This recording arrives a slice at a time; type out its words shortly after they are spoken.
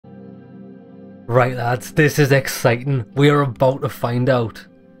Right lads, this is exciting. We are about to find out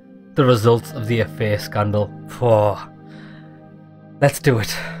the results of the affair scandal. Let's do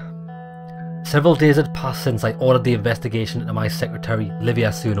it. Several days had passed since I ordered the investigation into my secretary, Livia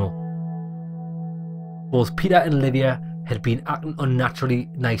Suno. Both Peter and Livia had been acting unnaturally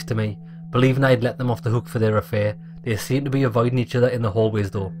nice to me, believing I'd let them off the hook for their affair. They seemed to be avoiding each other in the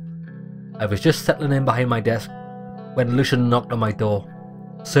hallways though. I was just settling in behind my desk when Lucian knocked on my door.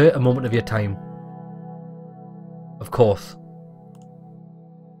 "Sir, a moment of your time." Of course.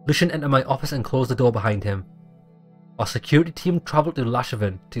 Lucian entered my office and closed the door behind him. Our security team travelled to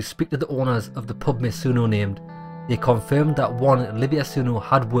Lashaven to speak to the owners of the pub Miss Suno named. They confirmed that one, Livia Suno,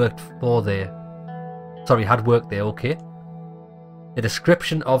 had worked there, okay? The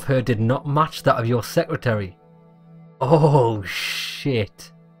description of her did not match that of your secretary. Oh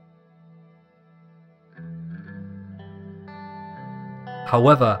shit.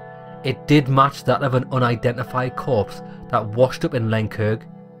 However, it did match that of an unidentified corpse that washed up in Lenkirk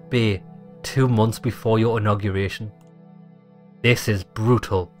Bay 2 months before your inauguration. This is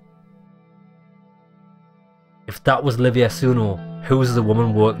brutal. If that was Livia Suno, who's the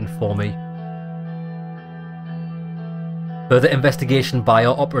woman working for me? Further investigation by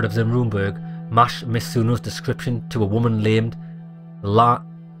our operatives in Roomberg matched Miss Suno's description to a woman named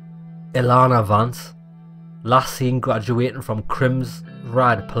Ilana Vance, last seen graduating from Crim's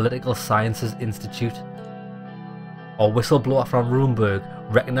Rad Political Sciences Institute. Our whistleblower from Roomberg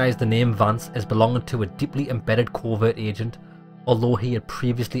recognised the name Vance as belonging to a deeply embedded covert agent, although he had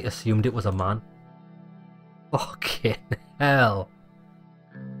previously assumed it was a man. Fucking hell.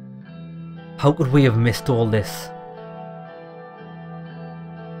 How could we have missed all this?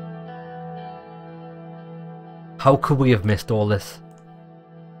 How could we have missed all this?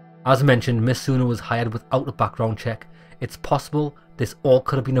 As mentioned, Miss Suno was hired without a background check. It's possible this all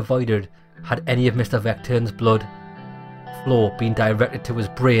could have been avoided had any of Mr. Vecturn's blood flow been directed to his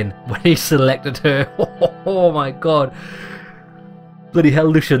brain when he selected her. Oh my god. Bloody hell,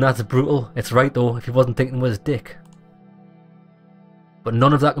 Lucian, that's brutal. It's right though, if he wasn't thinking it was dick. But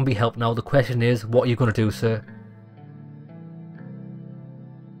none of that can be helped now. The question is, what are you going to do, sir?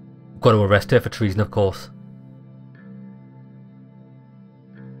 Got to arrest her for treason, of course.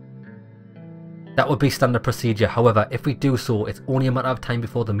 That would be standard procedure. However, if we do so, it's only a matter of time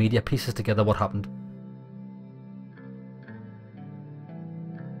before the media pieces together what happened.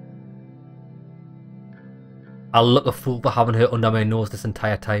 I'll look a fool for having her under my nose this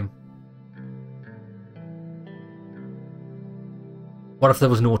entire time. What if there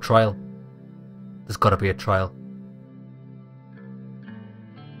was no trial? There's gotta be a trial.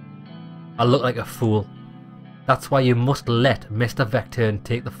 I'll look like a fool. That's why you must let Mr. Vecturn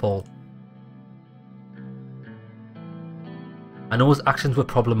take the fall. I know his actions were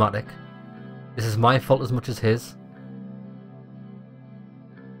problematic. This is my fault as much as his.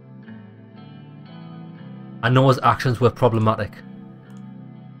 I know his actions were problematic.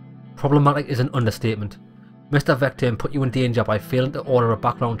 Problematic is an understatement. Mr. Vecturn put you in danger by failing to order a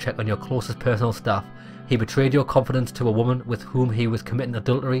background check on your closest personal staff. He betrayed your confidence to a woman with whom he was committing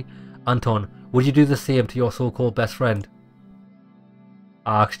adultery. Anton, would you do the same to your so-called best friend?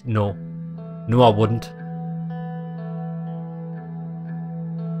 No. No, I wouldn't.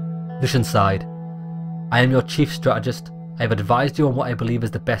 Lucian sighed. I am your chief strategist. I have advised you on what I believe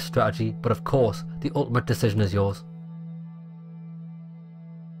is the best strategy, but of course, the ultimate decision is yours.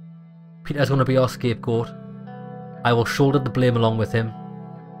 Peter's going to be our scapegoat. I will shoulder the blame along with him.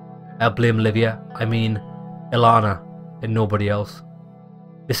 I'll blame Ilana, and nobody else.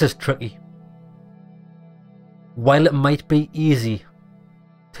 This is tricky. While it might be easy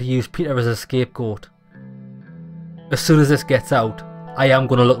to use Peter as a scapegoat, as soon as this gets out, I am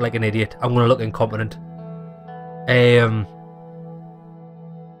going to look like an idiot. I'm going to look incompetent.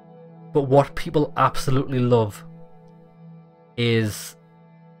 But what people absolutely love is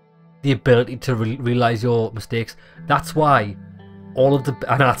the ability to realise your mistakes. That's why all of the...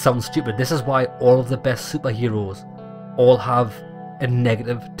 I know that sounds stupid. This is why all of the best superheroes all have a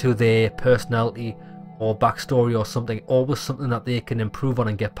negative to their personality or backstory or something. Always something that they can improve on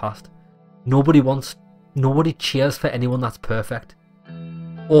and get past. Nobody cheers for anyone that's perfect.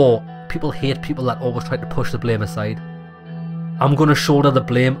 Or people hate people that always try to push the blame aside. I'm going to shoulder the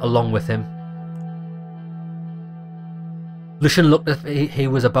blame along with him. Lucian looked as if he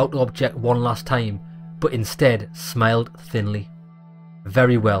was about to object one last time, but instead smiled thinly.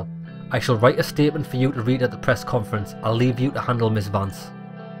 Very well. I shall write a statement for you to read at the press conference. I'll leave you to handle Miss Vance.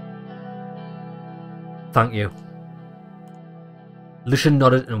 Thank you. Lucian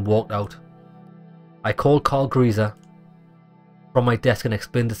nodded and walked out. I called Carl Greaser from my desk and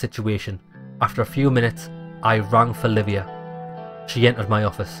explained the situation. After a few minutes, I rang for Livia. She entered my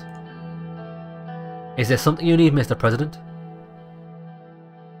office. Is there something you need, Mr. President?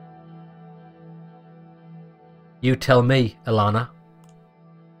 You tell me, Ilana.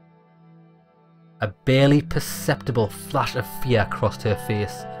 A barely perceptible flash of fear crossed her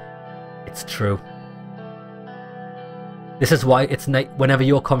face. It's true. This is why it's nice whenever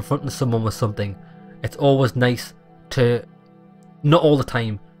you're confronting someone with something. It's always nice to, not all the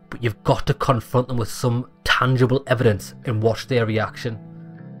time, but you've got to confront them with some tangible evidence and watch their reaction.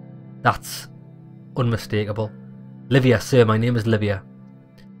 That's unmistakable. Livia, sir, my name is Livia.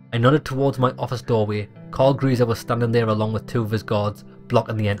 I nodded towards my office doorway. Carl Greaser was standing there along with 2 of his guards,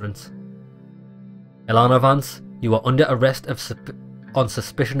 blocking the entrance. Ilana Vance, you are under arrest on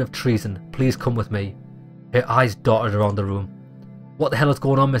suspicion of treason. Please come with me. Her eyes darted around the room. What the hell is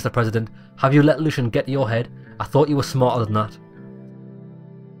going on, Mr. President? Have you let Lucian get to your head? I thought you were smarter than that.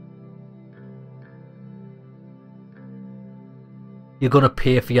 You're gonna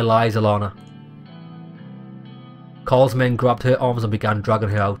pay for your lies, Ilana. Carl's men grabbed her arms and began dragging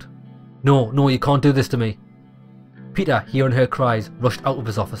her out. No, no, you can't do this to me. Peter, hearing her cries, rushed out of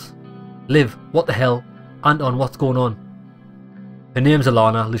his office. Liv, what the hell? Anton, what's going on? Her name's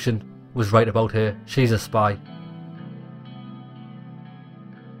Ilana. Lucian was right about her. She's a spy.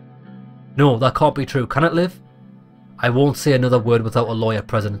 No, that can't be true. Can it, Liv? I won't say another word without a lawyer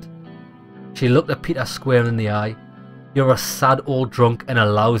present. She looked at Peter square in the eye. You're a sad old drunk and a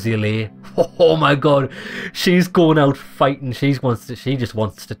lousy lay. Oh my god, she's going out fighting. She just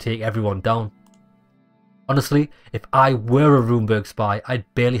wants to take everyone down. Honestly, if I were a Runeberg spy, I'd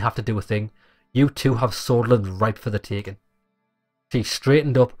barely have to do a thing. You two have Swordland ripe for the taking. She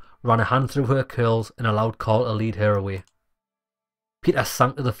straightened up, ran a hand through her curls, and allowed Carl to lead her away. Peter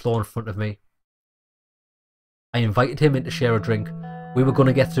sank to the floor in front of me. I invited him in to share a drink. We were going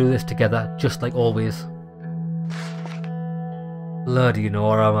to get through this together, just like always. Bloody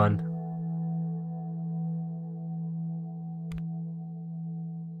Nora, man.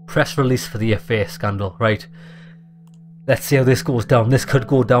 Press release for the affair scandal. Right. Let's see how this goes down. This could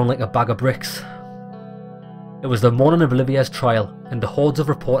go down like a bag of bricks. It was the morning of Livia's trial, and the hordes of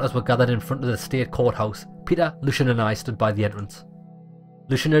reporters were gathered in front of the state courthouse. Peter, Lucian and I stood by the entrance.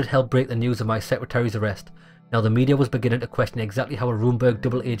 Lucian had helped break the news of my secretary's arrest. Now the media was beginning to question exactly how a Runeberg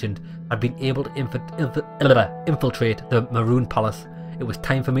double agent had been able to infiltrate the Maroon Palace. It was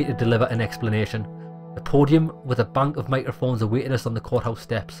time for me to deliver an explanation. The podium with a bank of microphones awaited us on the courthouse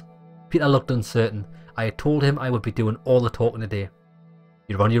steps. Peter looked uncertain. I had told him I would be doing all the talking today.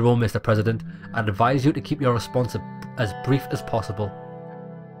 You're on your own, Mr. President. I'd advise you to keep your response as brief as possible.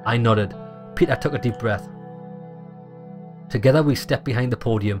 I nodded. Peter took a deep breath. Together we stepped behind the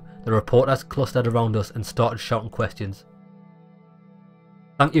podium. The reporters clustered around us and started shouting questions.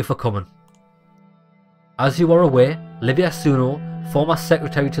 Thank you for coming. As you are aware, Livia Suno, former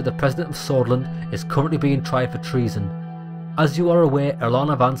secretary to the President of Swordland, is currently being tried for treason. As you are aware,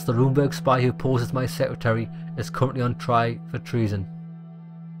 Ilana Vance, the Runeberg spy who posed as my secretary, is currently on trial for treason.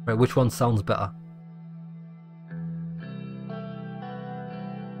 Right, which one sounds better?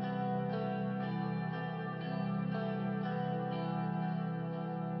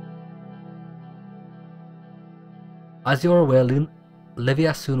 As you are aware,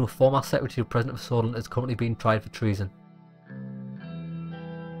 Livia Suno, former secretary to the President of Swordland, is currently being tried for treason.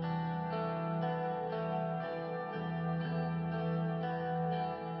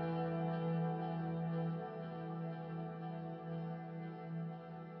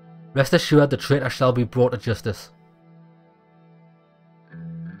 Rest assured the traitor shall be brought to justice.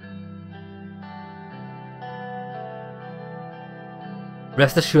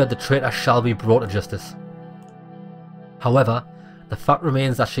 Rest assured the traitor shall be brought to justice. However, the fact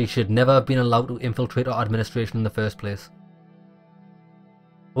remains that she should never have been allowed to infiltrate our administration in the first place.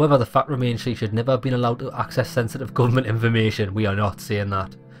 However, the fact remains she should never have been allowed to access sensitive government information. We are not saying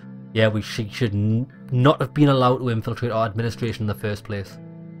that. Yeah, she should not have been allowed to infiltrate our administration in the first place.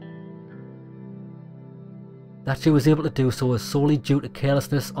 That she was able to do so is solely due to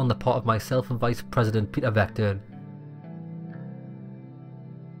carelessness on the part of myself and Vice President Peter Vectern.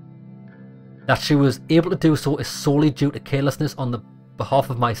 That she was able to do so is solely due to carelessness on the behalf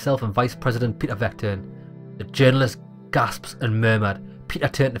of myself and Vice President Peter Vectern. The journalist gasped and murmured. Peter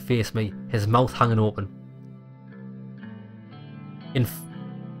turned to face me, his mouth hanging open.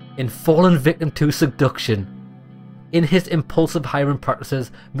 In fallen victim to seduction. In his impulsive hiring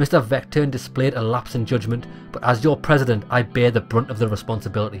practices, Mr. Vectern displayed a lapse in judgment, but as your president, I bear the brunt of the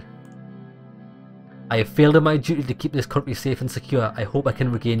responsibility. I have failed in my duty to keep this country safe and secure. I hope I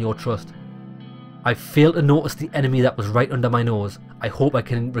can regain your trust. I failed to notice the enemy that was right under my nose. I hope I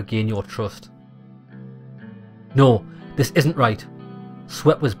can regain your trust. No, this isn't right.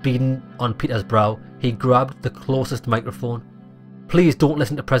 Sweat was beading on Peter's brow. He grabbed the closest microphone. Please don't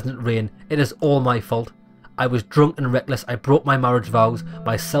listen to President Rain. It is all my fault. I was drunk and reckless. I broke my marriage vows.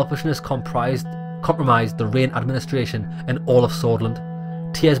 My selfishness compromised the Rain administration and all of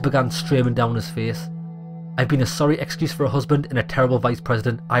Swordland. Tears began streaming down his face. I've been a sorry excuse for a husband and a terrible vice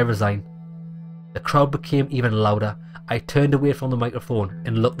president. I resign. The crowd became even louder. I turned away from the microphone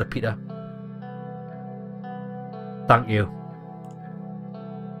and looked at Peter. Thank you.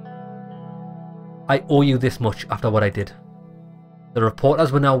 I owe you this much after what I did. The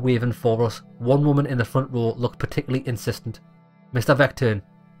reporters were now waving for us. One woman in the front row looked particularly insistent. Mr. Vectern.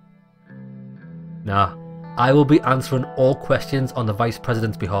 Nah, I will be answering all questions on the Vice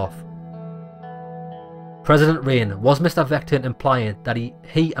President's behalf. President Rain, was Mr. Vectern implying that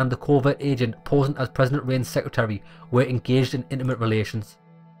he and the covert agent posing as President Rain's secretary were engaged in intimate relations?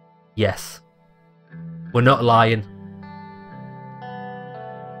 Yes. We're not lying.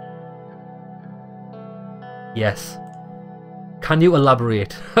 Yes. Can you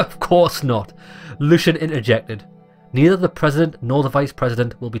elaborate? Of course not. Lucian interjected. Neither the President nor the Vice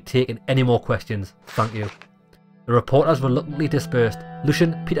President will be taking any more questions. Thank you. The reporters reluctantly dispersed.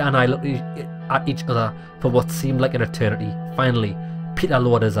 Lucian, Peter and I looked at each other for what seemed like an eternity. Finally, Peter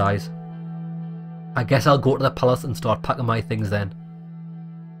lowered his eyes. I guess I'll go to the palace and start packing my things then.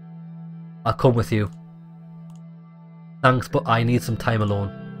 I'll come with you. Thanks, but I need some time alone.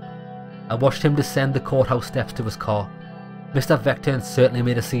 I watched him descend the courthouse steps to his car. Mr. Vectern certainly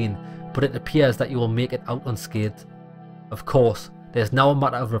made a scene, but it appears that you will make it out unscathed. Of course, there's now a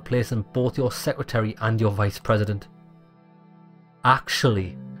matter of replacing both your secretary and your vice president.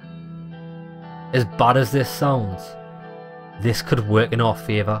 Actually, as bad as this sounds, this could work in our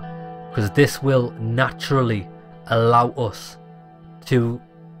favour, because this will naturally allow us to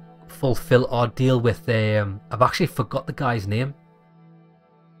fulfill our deal with I've actually forgot the guy's name.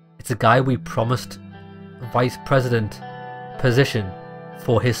 It's a guy we promised vice president position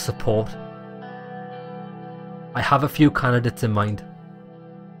for his support. I have a few candidates in mind.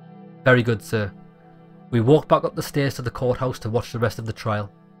 Very good, sir. We walked back up the stairs to the courthouse to watch the rest of the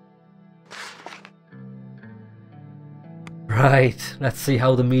trial. Right, let's see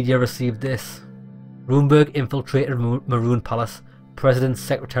how the media received this. Runeberg infiltrated Maroon Palace. President's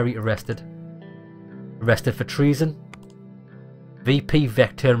secretary arrested. Arrested for treason. VP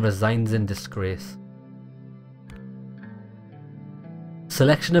Vectern resigns in disgrace.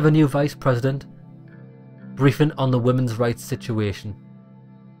 Selection of a new vice president. Briefing on the women's rights situation.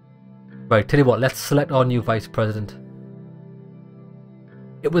 Right, tell you what, let's select our new vice president.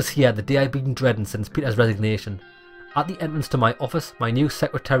 It was here, the day I've been dreading since Peter's resignation. At the entrance to my office, my new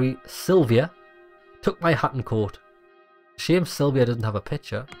secretary, Sylvia, took my hat and coat. Shame Sylvia doesn't have a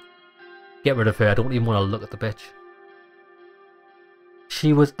picture. Get rid of her, I don't even want to look at the bitch.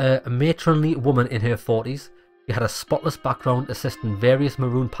 She was a matronly woman in her 40s. She had a spotless background assisting various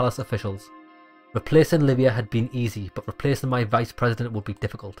Maroon Palace officials. Replacing Livia had been easy, but replacing my vice president would be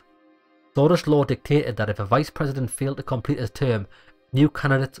difficult. Swordlish law dictated that if a vice president failed to complete his term, new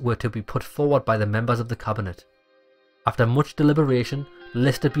candidates were to be put forward by the members of the cabinet. After much deliberation, the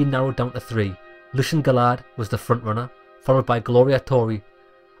list had been narrowed down to 3. Lucian Gallard was the frontrunner, followed by Gloria Tori.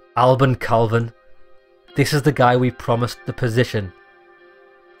 Alban Calvin. This is the guy we promised the position.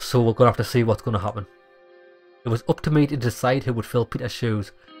 So we're going to have to see what's going to happen. It was up to me to decide who would fill Peter's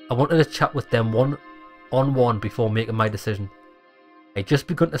shoes. I wanted to chat with them one-on-one before making my decision. I had just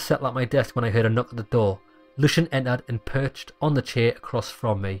begun to settle at my desk when I heard a knock at the door. Lucian entered and perched on the chair across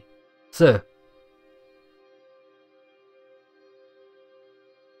from me. Sir.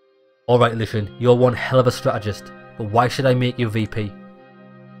 Alright Lucian, you're one hell of a strategist, but why should I make you VP?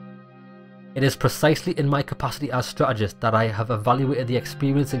 It is precisely in my capacity as strategist that I have evaluated the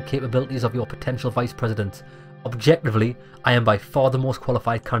experience and capabilities of your potential vice president. Objectively, I am by far the most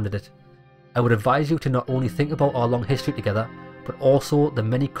qualified candidate. I would advise you to not only think about our long history together, but also the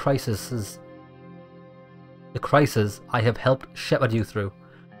many crises I have helped shepherd you through.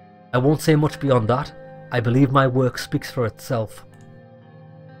 I won't say much beyond that. I believe my work speaks for itself.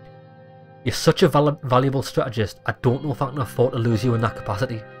 You're such a valuable strategist, I don't know if I can afford to lose you in that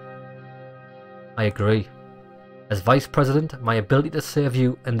capacity. I agree. As Vice President, my ability to serve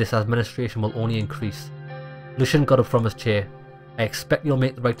you and this administration will only increase. Lucian got up from his chair. I expect you'll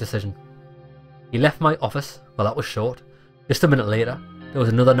make the right decision. He left my office. Well, that was short. Just a minute later, there was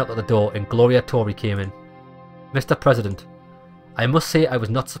another knock at the door and Gloria Tori came in. Mr. President, I must say I was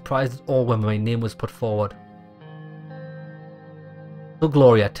not surprised at all when my name was put forward. So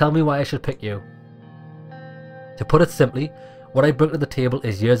Gloria, tell me why I should pick you. To put it simply, what I bring to the table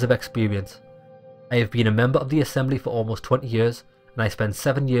is years of experience. I have been a member of the Assembly for almost 20 years, and I spent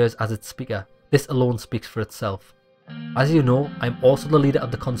 7 years as its Speaker. This alone speaks for itself. As you know, I'm also the leader of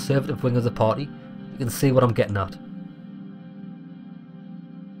the Conservative wing of the party. You can see what I'm getting at.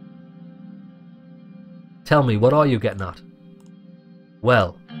 Tell me, what are you getting at?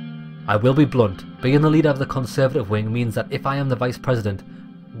 Well, I will be blunt. Being the leader of the Conservative wing means that if I am the Vice President,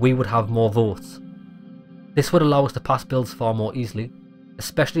 we would have more votes. This would allow us to pass bills far more easily,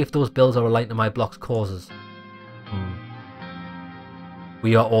 especially if those bills are aligned to my bloc's causes.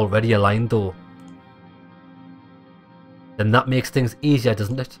 We are already aligned though. Then that makes things easier,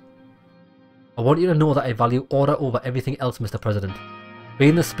 doesn't it? I want you to know that I value order over everything else, Mr. President.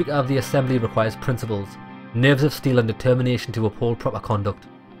 Being the Speaker of the Assembly requires principles, nerves of steel and determination to uphold proper conduct.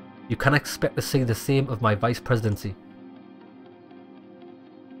 You can expect to see the same of my Vice Presidency.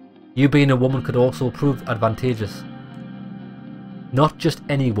 You being a woman could also prove advantageous. Not just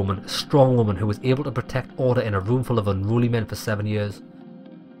any woman, a strong woman who was able to protect order in a room full of unruly men for 7 years.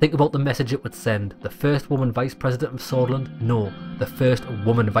 Think about the message it would send. The first woman Vice President of Swordsland? No, the first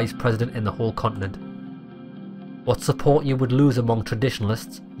woman Vice President in the whole continent. What support you would lose among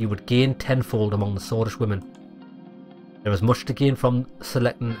traditionalists, you would gain tenfold among the Swordish women. There is much to gain from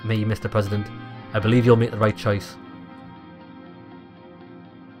selecting me, Mr. President. I believe you'll make the right choice.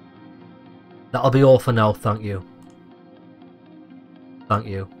 That'll be all for now, thank you. Thank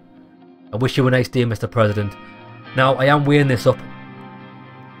you. I wish you a nice day, Mr. President. Now, I am weighing this up.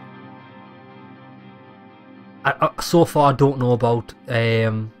 So far, I don't know about...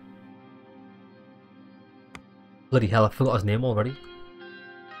 Bloody hell, I forgot his name already.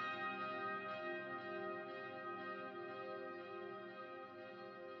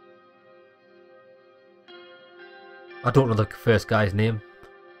 I don't know the first guy's name.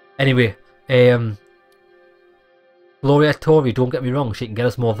 Anyway, Gloria Tory, don't get me wrong, she can get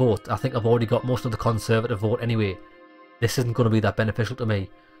us more votes. I think I've already got most of the Conservative vote anyway. This isn't going to be that beneficial to me.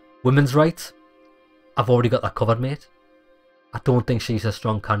 Women's rights, I've already got that covered, mate. I don't think she's a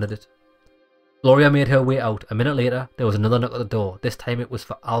strong candidate. Gloria made her way out. A minute later, there was another knock at the door. This time it was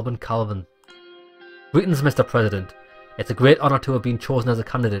for Alban Calvin. Greetings, Mr. President. It's a great honour to have been chosen as a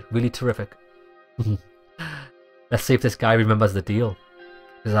candidate. Really terrific. Let's see if this guy remembers the deal.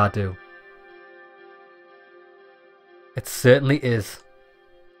 Because I do. It certainly is.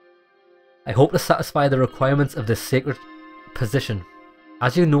 I hope to satisfy the requirements of this sacred position.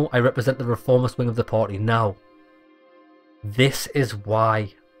 As you know, I represent the reformist wing of the party. Now, this is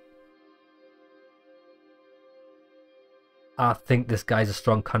why I think this guy's a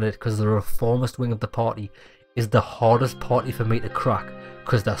strong candidate, because the reformist wing of the party is the hardest party for me to crack,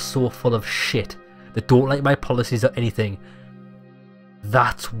 because they're so full of shit. They don't like my policies or anything.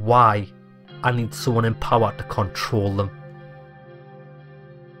 That's why I need someone in power to control them.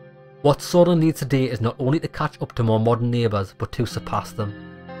 What Swordsland needs today is not only to catch up to more modern neighbours, but to surpass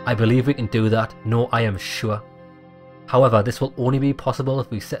them. I believe we can do that. No, I am sure. However, this will only be possible if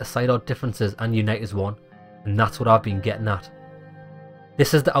we set aside our differences and unite as one. And that's what I've been getting at.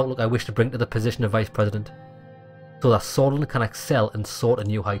 This is the outlook I wish to bring to the position of Vice President, so that Swordsland can excel and soar to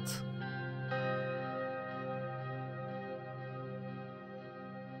new heights.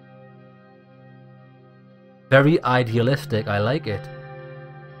 Very idealistic, I like it.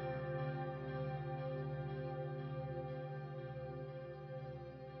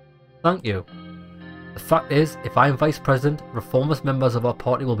 Thank you. The fact is, if I am Vice President, reformist members of our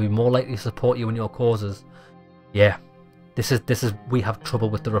party will be more likely to support you in your causes. Yeah, we have trouble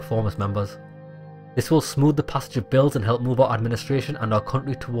with the reformist members. This will smooth the passage of bills and help move our administration and our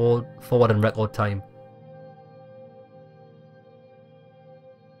country forward in record time.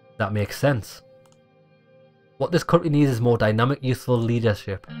 That makes sense. What this country needs is more dynamic, youthful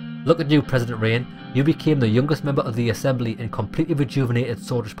leadership. Look at you, President Rain. You became the youngest member of the Assembly and completely rejuvenated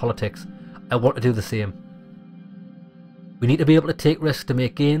Swordish politics. I want to do the same. We need to be able to take risks to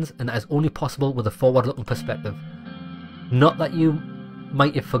make gains, and that is only possible with a forward-looking perspective. Not that you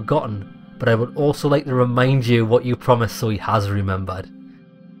might have forgotten, but I would also like to remind you what you promised, so he has remembered.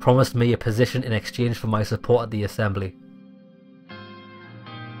 Promised me a position in exchange for my support at the Assembly.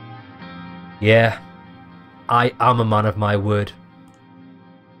 Yeah, I am a man of my word.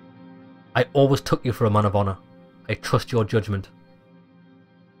 I always took you for a man of honour. I trust your judgment.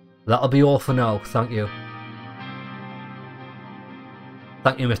 That'll be all for now, thank you.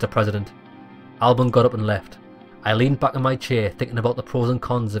 Thank you, Mr. President. Alban got up and left. I leaned back in my chair, thinking about the pros and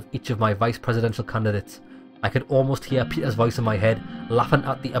cons of each of my vice presidential candidates. I could almost hear Peter's voice in my head, laughing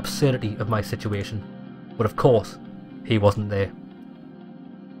at the absurdity of my situation. But of course, he wasn't there.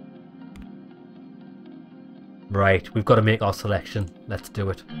 Right, we've got to make our selection. Let's do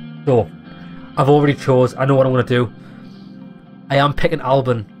it. So, I've already chose. I know what I'm going to do. I am picking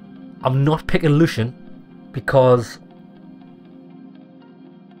Alban. I'm not picking Lucian because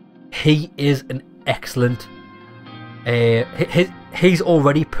he is an excellent... he's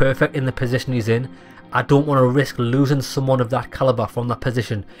already perfect in the position he's in. I don't want to risk losing someone of that caliber from that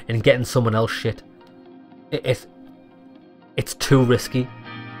position and getting someone else shit. It's too risky.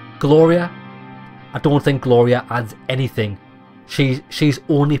 Gloria, I don't think Gloria adds anything. She's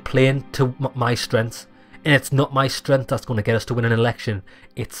only playing to my strengths, and it's not my strength that's going to get us to win an election.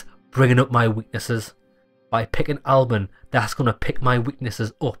 It's bringing up my weaknesses. By picking Alban, that's going to pick my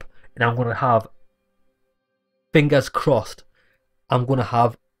weaknesses up, and I'm going to have, fingers crossed, I'm going to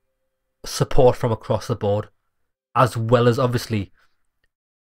have support from across the board, as well as obviously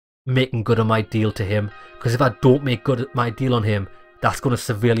making good on my deal to him, because if I don't make good my deal on him, that's going to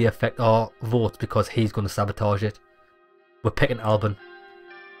severely affect our votes because he's going to sabotage it. We're picking Alban.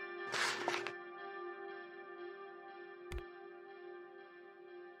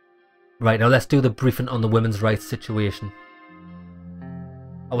 Right, now let's do the briefing on the women's rights situation.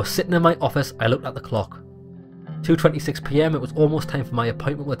 I was sitting in my office, I looked at the clock. 2:26 PM, it was almost time for my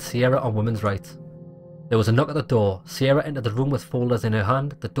appointment with Sierra on women's rights. There was a knock at the door. Sierra entered the room with folders in her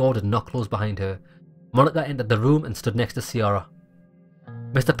hand. The door did not close behind her. Monica entered the room and stood next to Sierra.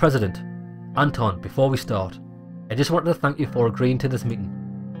 Mr. President, Anton, before we start, I just wanted to thank you for agreeing to this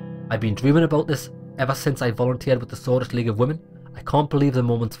meeting. I've been dreaming about this ever since I volunteered with the Swordfish League of Women. I can't believe the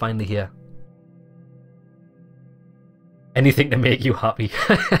moment's finally here. Anything to make you happy.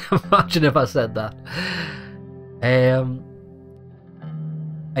 Imagine if I said that.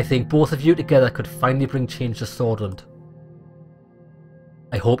 I think both of you together could finally bring change to Swordland.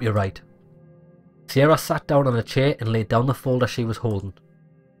 I hope you're right. Sierra sat down on a chair and laid down the folder she was holding.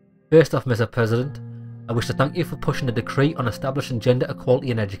 First off, Mr. President, I wish to thank you for pushing the decree on establishing gender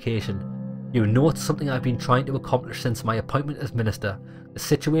equality in education. You know it's something I've been trying to accomplish since my appointment as Minister. The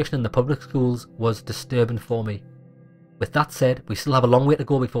situation in the public schools was disturbing for me. With that said, we still have a long way to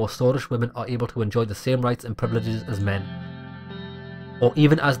go before Swordfish women are able to enjoy the same rights and privileges as men, or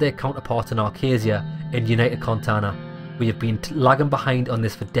even as their counterparts in Arcasia and United Contana. We have been lagging behind on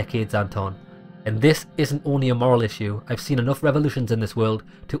this for decades, Anton. And this isn't only a moral issue. I've seen enough revolutions in this world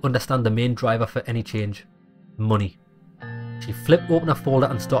to understand the main driver for any change. Money. She flipped open a folder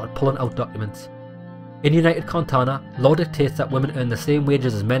and started pulling out documents. In United Contana, law dictates that women earn the same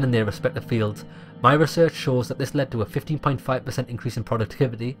wages as men in their respective fields. My research shows that this led to a 15.5% increase in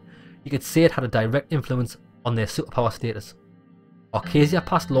productivity. You could say it had a direct influence on their superpower status. Arcasia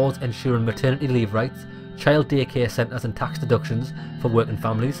passed laws ensuring maternity leave rights, child daycare centres and tax deductions for working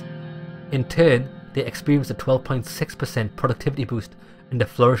families. In turn, they experienced a 12.6% productivity boost and a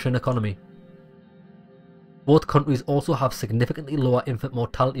flourishing economy. Both countries also have significantly lower infant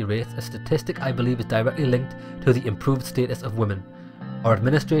mortality rates, a statistic I believe is directly linked to the improved status of women. Our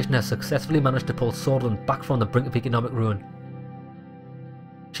administration has successfully managed to pull Swordland back from the brink of economic ruin.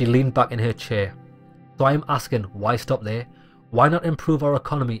 She leaned back in her chair. So I am asking, why stop there? Why not improve our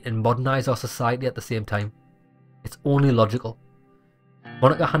economy and modernise our society at the same time? It's only logical.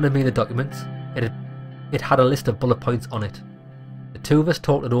 Monica handed me the documents. It had a list of bullet points on it. The two of us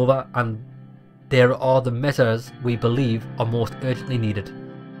talked it over, and there are the measures we believe are most urgently needed.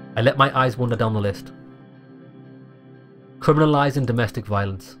 I let my eyes wander down the list. Criminalising domestic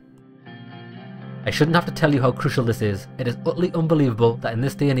violence. I shouldn't have to tell you how crucial this is. It is utterly unbelievable that in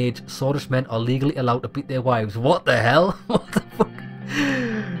this day and age, Swordfish men are legally allowed to beat their wives. What the hell? What the fuck?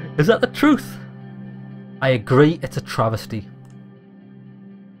 Is that the truth? I agree, it's a travesty.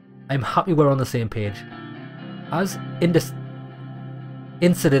 I'm happy we're on the same page. As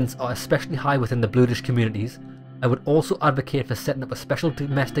incidents are especially high within the Bluish communities, I would also advocate for setting up a special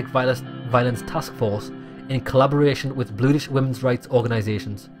domestic violence task force in collaboration with Bluish women's rights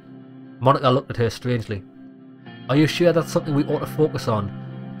organisations. Monica looked at her strangely. Are you sure that's something we ought to focus on?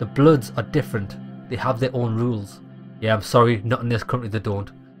 The Bloods are different. They have their own rules. Yeah, I'm sorry, not in this country they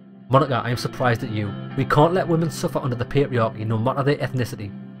don't. Monica, I am surprised at you. We can't let women suffer under the patriarchy, no matter their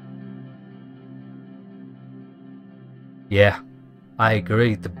ethnicity. Yeah, I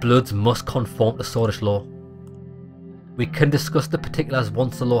agree. The Bloods must conform to Swordfish law. We can discuss the particulars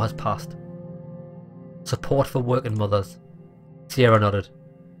once the law has passed. Support for working mothers. Sierra nodded.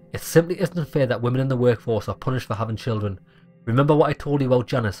 It simply isn't fair that women in the workforce are punished for having children. Remember what I told you about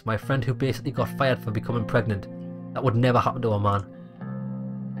Janice, my friend who basically got fired for becoming pregnant? That would never happen to a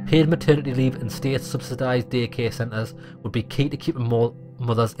man. Paid maternity leave and state-subsidised daycare centres would be key to keeping more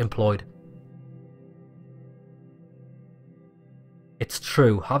mothers employed. It's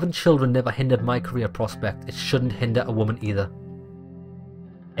true. Having children never hindered my career prospect. It shouldn't hinder a woman either.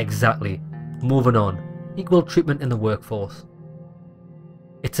 Exactly. Moving on. Equal treatment in the workforce.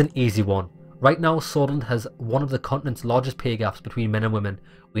 It's an easy one. Right now, Scotland has one of the continent's largest pay gaps between men and women.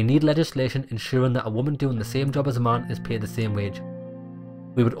 We need legislation ensuring that a woman doing the same job as a man is paid the same wage.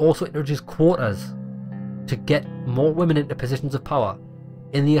 We would also introduce quotas to get more women into positions of power.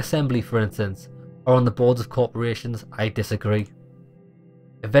 In the assembly, for instance, or on the boards of corporations. I disagree.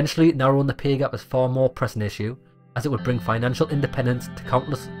 Eventually, narrowing the pay gap is far more pressing issue, as it would bring financial independence to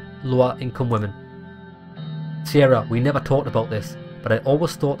countless lower income women. Sierra, we never talked about this, but I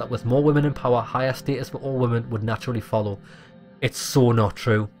always thought that with more women in power, higher status for all women would naturally follow. It's so not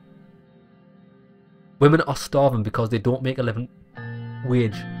true. Women are starving because they don't make a living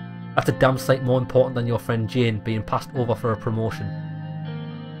wage. That's a damn sight more important than your friend Jane being passed over for a promotion.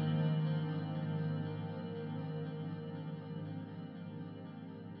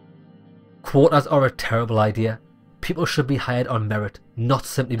 Quotas are a terrible idea. People should be hired on merit, not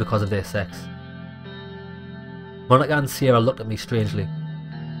simply because of their sex. Monica and Sierra looked at me strangely.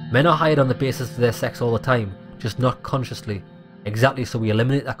 Men are hired on the basis of their sex all the time, just not consciously. Exactly, so we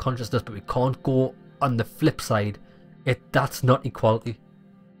eliminate that consciousness, but we can't go on the flip side. That's not equality.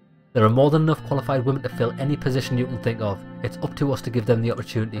 There are more than enough qualified women to fill any position you can think of. It's up to us to give them the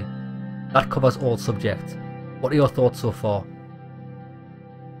opportunity. That covers all subjects. What are your thoughts so far?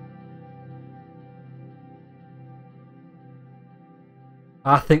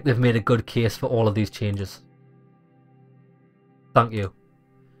 I think they've made a good case for all of these changes. Thank you.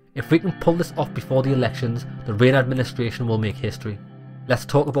 If we can pull this off before the elections, the Rain administration will make history. Let's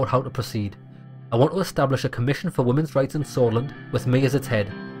talk about how to proceed. I want to establish a commission for women's rights in Scotland with me as its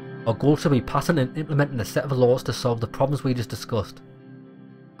head. Our goal should be passing and implementing a set of laws to solve the problems we just discussed.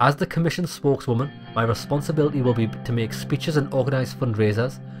 As the commission's spokeswoman, my responsibility will be to make speeches and organise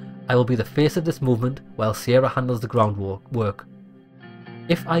fundraisers. I will be the face of this movement while Sierra handles the groundwork.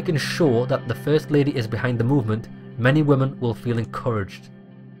 If I can show that the First Lady is behind the movement, many women will feel encouraged.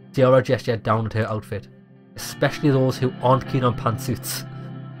 Sierra gestured down at her outfit, especially those who aren't keen on pantsuits.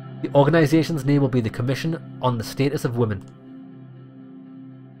 The organisation's name will be the Commission on the Status of Women.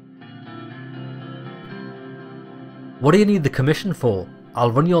 What do you need the commission for?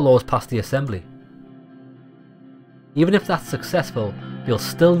 I'll run your laws past the Assembly. Even if that's successful, you'll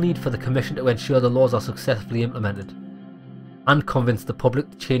still need for the commission to ensure the laws are successfully implemented, and convince the public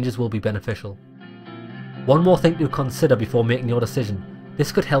the changes will be beneficial. One more thing to consider before making your decision.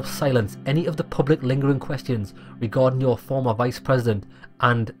 This could help silence any of the public lingering questions regarding your former Vice President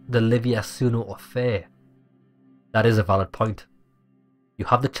and the Livia Suno affair. That is a valid point. You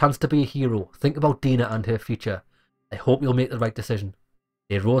have the chance to be a hero. Think about Dina and her future. I hope you'll make the right decision.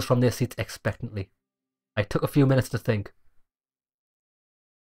 They rose from their seats expectantly. I took a few minutes to think.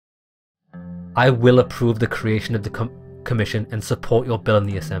 I will approve the creation of the commission and support your bill in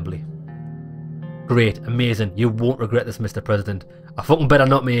the Assembly. Great, amazing. You won't regret this, Mr. President. I fucking better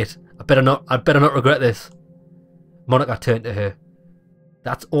not, mate. I'd better not regret this. Monica turned to her.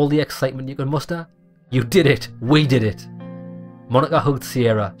 That's all the excitement you can muster? You did it. We did it. Monica hugged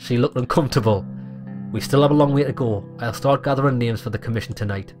Sierra. She looked uncomfortable. We still have a long way to go. I'll start gathering names for the commission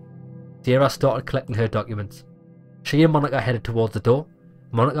tonight. Sierra started collecting her documents. She and Monica headed towards the door.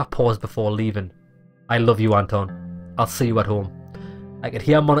 Monica paused before leaving. I love you, Anton. I'll see you at home. I could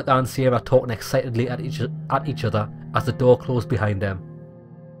hear Monica and Sierra talking excitedly at each other as the door closed behind them.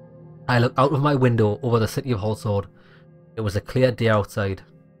 I looked out of my window over the city of Holsord. It was a clear day outside.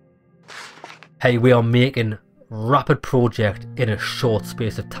 Hey, we are making rapid progress in a short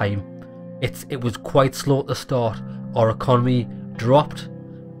space of time. It was quite slow at the start. Our economy dropped,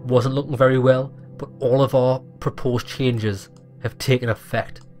 wasn't looking very well, but all of our proposed changes have taken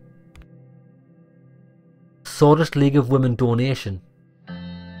effect. Scottish League of Women donation.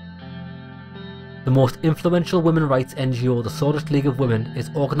 The most influential women's rights NGO, the Scottish League of Women, is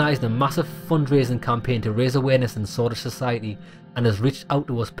organising a massive fundraising campaign to raise awareness in Scottish society and has reached out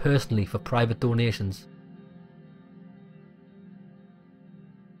to us personally for private donations.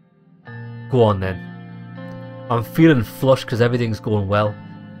 Go on then. I'm feeling flush because everything's going well.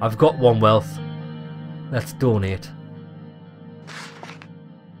 I've got one wealth. Let's donate.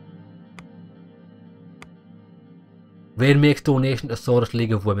 Rain makes donation to Scottish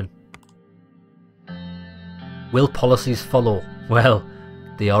League of Women. Will policies follow? Well,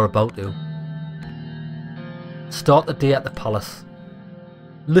 they are about to. Start the day at the palace.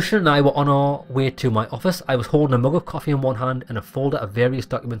 Lucian and I were on our way to my office. I was holding a mug of coffee in one hand and a folder of various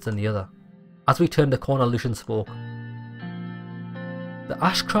documents in the other. As we turned the corner, Lucian spoke. The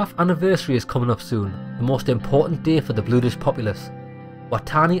Aschraf anniversary is coming up soon, the most important day for the Bluedish populace.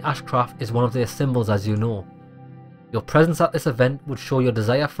 Watani Aschraf is one of their symbols, as you know. Your presence at this event would show your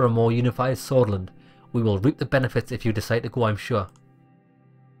desire for a more unified Swordland. We will reap the benefits if you decide to go, I'm sure.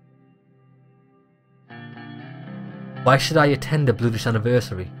 Why should I attend a Bluedish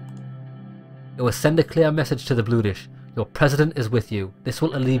anniversary? It will send a clear message to the Bluedish. Your president is with you. This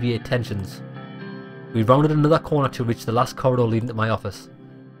will alleviate tensions. We rounded another corner to reach the last corridor leading to my office.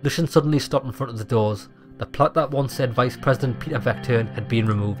 Lucian suddenly stopped in front of the doors. The plaque that once said Vice President Peter Vectern had been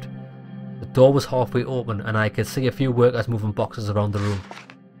removed. The door was halfway open and I could see a few workers moving boxes around the room.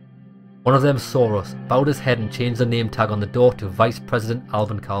 One of them saw us, bowed his head and changed the name tag on the door to Vice President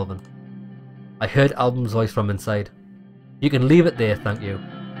Alban Calvin. I heard Alban's voice from inside. You can leave it there, thank you.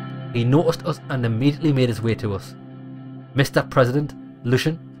 He noticed us and immediately made his way to us. Mr. President,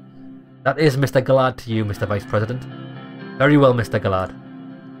 Lucian. That is Mr. Gallard to you, Mr. Vice President. Very well, Mr. Gallard.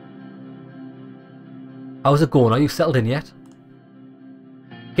 How's it going? Are you settled in yet?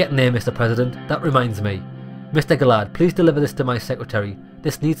 Getting there, Mr. President. That reminds me. Mr. Gallard, please deliver this to my secretary.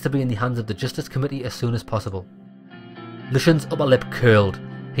 This needs to be in the hands of the Justice Committee as soon as possible. Lucian's upper lip curled.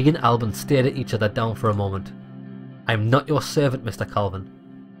 He and Alban stared at each other down for a moment. I am not your servant, Mr. Calvin.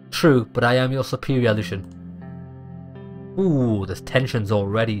 True, but I am your superior, Lucian. Ooh, there's tensions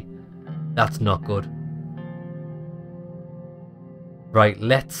already. That's not good. Right,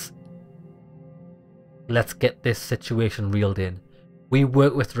 let's get this situation reeled in. We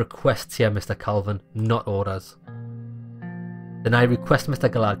work with requests here, Mr. Calvin, not orders. Then I request,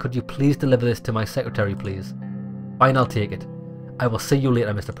 Mr. Gallard, could you please deliver this to my secretary, please? Fine, I'll take it. I will see you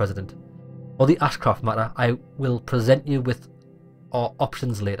later, Mr. President. For the Aschraf matter, I will present you with our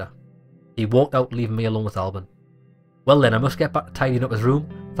options later. He walked out, leaving me alone with Alban. Well then, I must get back to tidying up his room.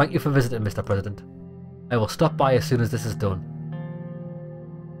 Thank you for visiting, Mr. President. I will stop by as soon as this is done.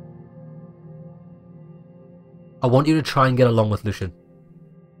 I want you to try and get along with Lucian.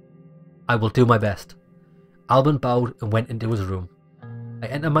 I will do my best. Alban bowed and went into his room. I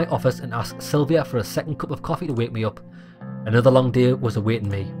entered my office and asked Sylvia for a second cup of coffee to wake me up. Another long day was awaiting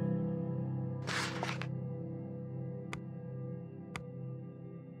me.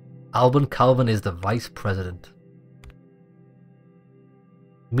 Alban Calvin is the Vice President.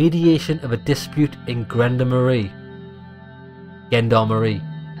 Mediation of a dispute in Gendarmerie.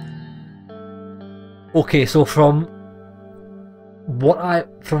 Okay, so from what I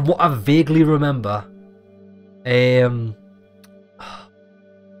vaguely remember, the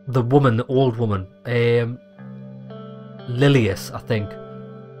old woman, Lilius, I think,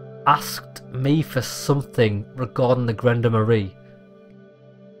 asked me for something regarding the Gendarmerie.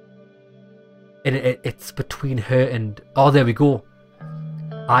 And it's between her and... oh, there we go.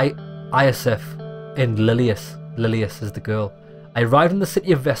 Aschraf and Lilius. Lilius is the girl. I arrived in the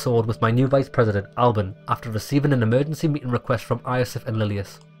city of Vesord with my new Vice President, Alban, after receiving an emergency meeting request from Aschraf and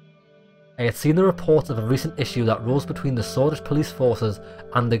Lilius. I had seen the reports of a recent issue that rose between the Swordish police forces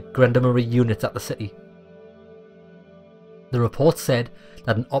and the Gendarmerie units at the city. The report said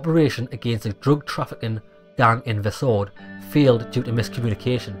that an operation against a drug trafficking gang in Vesord failed due to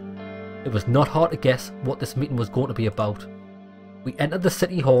miscommunication. It was not hard to guess what this meeting was going to be about. We entered the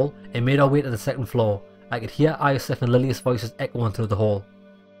city hall and made our way to the second floor. I could hear Aschraf and Lilius' voices echoing through the hall.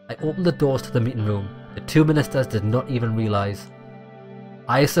 I opened the doors to the meeting room. The two ministers did not even realise.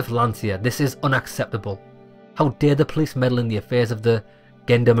 Aschraf Lancia, this is unacceptable. How dare the police meddle in the affairs of the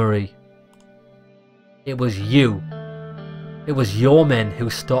Gendarmerie? It was you. It was your men who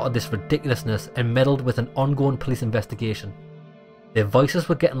started this ridiculousness and meddled with an ongoing police investigation. Their voices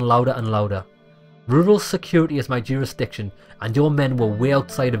were getting louder and louder. Rural security is my jurisdiction and your men were way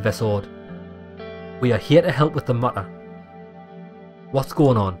outside of Vesord. We are here to help with the matter. What's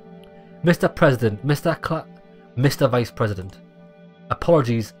going on? Mr. President, Mr. Vice President.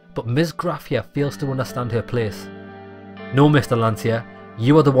 Apologies, but Ms. Graf here fails to understand her place. No, Mr. Lancia,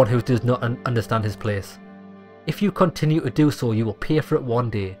 you are the one who does not understand his place. If you continue to do so, you will pay for it one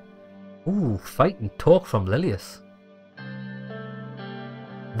day. Ooh, fight and talk from Lilius.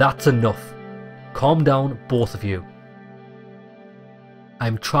 That's enough. Calm down, both of you.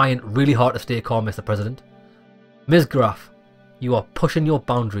 I'm trying really hard to stay calm, Mr. President. Ms. Graf, you are pushing your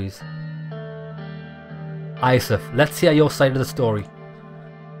boundaries. Aschraf, let's hear your side of the story.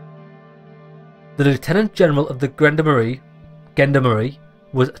 The Lieutenant General of the Gendarmerie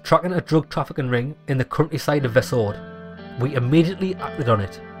was tracking a drug trafficking ring in the countryside of Vesord. We immediately acted on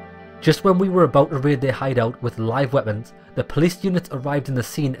it. Just when we were about to raid their hideout with live weapons, the police units arrived in the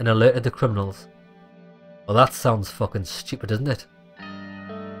scene and alerted the criminals. Well, that sounds fucking stupid, doesn't it?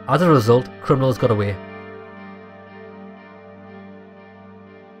 As a result, criminals got away.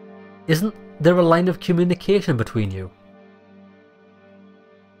 Isn't there a line of communication between you?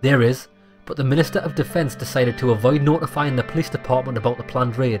 There is, but the Minister of Defence decided to avoid notifying the police department about the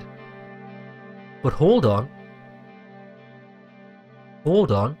planned raid. But hold on.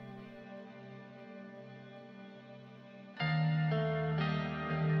 Hold on.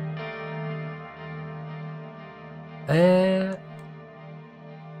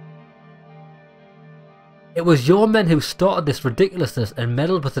 It was your men who started this ridiculousness and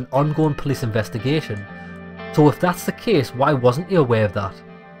meddled with an ongoing police investigation. So if that's the case, why wasn't you aware of that?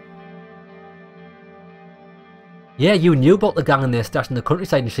 Yeah, you knew about the gang and their stash in the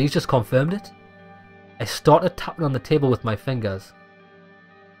countryside and she's just confirmed it. I started tapping on the table with my fingers.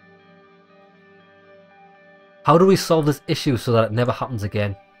 How do we solve this issue so that it never happens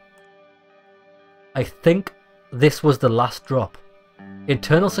again? I think this was the last drop.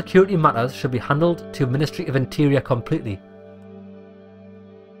 Internal security matters should be handled to Ministry of Interior completely.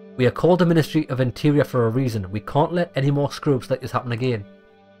 We are called the Ministry of Interior for a reason. We can't let any more screw-ups like this happen again.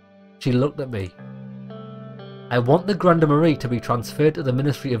 She looked at me. I want the Grande Marie to be transferred to the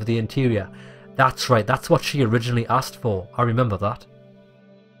Ministry of the Interior. That's right, that's what she originally asked for. I remember that.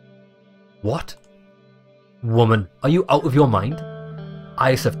 What? Woman, are you out of your mind?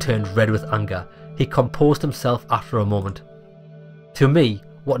 Aschraf turned red with anger. He composed himself after a moment. To me,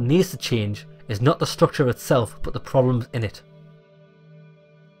 what needs to change is not the structure itself, but the problems in it.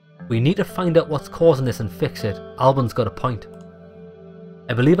 We need to find out what's causing this and fix it. Albin's got a point.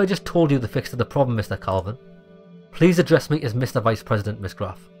 I believe I just told you the fix to the problem, Mr. Calvin. Please address me as Mr. Vice President, Miss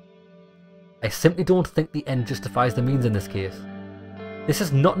Graff. I simply don't think the end justifies the means in this case. This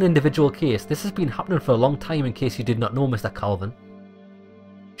is not an individual case. This has been happening for a long time, in case you did not know, Mr. Calvin.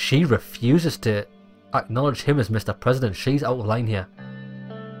 She refuses to acknowledge him as Mr. President. She's out of line here.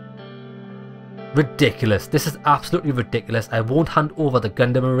 Ridiculous. This is absolutely ridiculous. I won't hand over the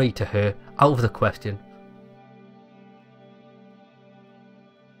Grande Marie to her. Out of the question.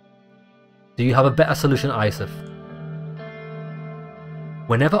 Do you have a better solution, Aschraf?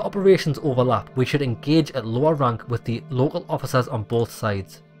 Whenever operations overlap, we should engage at lower rank with the local officers on both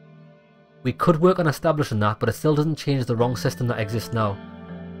sides. We could work on establishing that, but it still doesn't change the wrong system that exists now.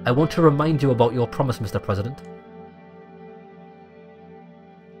 I want to remind you about your promise, Mr. President.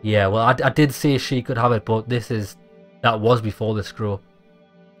 Yeah, well, I did say she could have it, but that was before this screw up.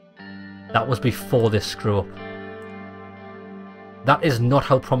 That was before this screw up. That is not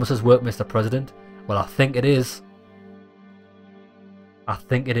how promises work, Mr. President. Well, I think it is. I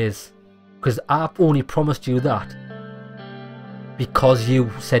think it is. Because I've only promised you that because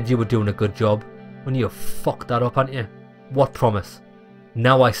you said you were doing a good job. When you fucked that up, haven't you? What promise?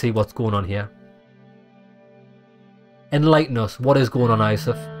 Now I see what's going on here. Enlighten us. What is going on,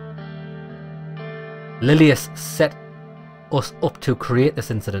 Aschraf? Lilius set us up to create this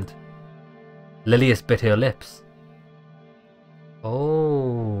incident. Lilius bit her lips.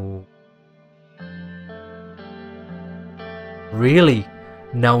 Oh. Really?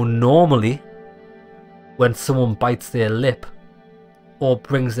 Now normally, when someone bites their lip or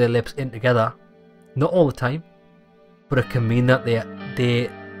brings their lips in together, not all the time, but it can mean that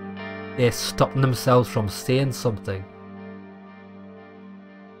they're stopping themselves from saying something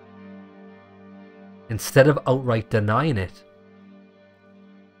instead of outright denying it.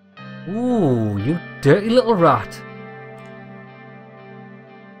 Ooh, you dirty little rat.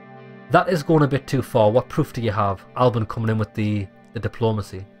 That is going a bit too far. What proof do you have? Albin coming in with the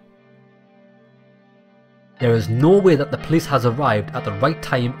diplomacy. There is no way that the police has arrived at the right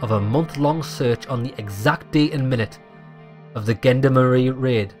time of a month-long search on the exact date and minute of the Grande Marie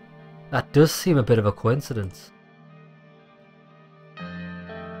raid. That does seem a bit of a coincidence.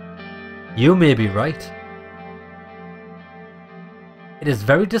 You may be right. It is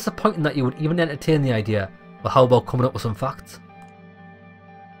very disappointing that you would even entertain the idea, but how about coming up with some facts?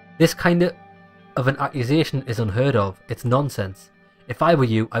 This kind of an accusation is unheard of. It's nonsense. If I were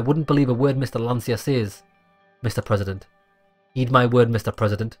you, I wouldn't believe a word Mr. Lancier says, Mr. President. Heed my word, Mr.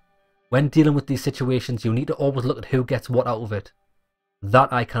 President. When dealing with these situations, you need to always look at who gets what out of it.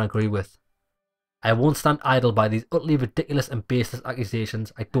 That I can agree with. I won't stand idle by these utterly ridiculous and baseless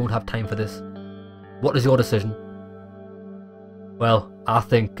accusations. I don't have time for this. What is your decision? Well, I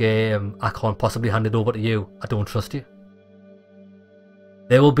think I can't possibly hand it over to you. I don't trust you.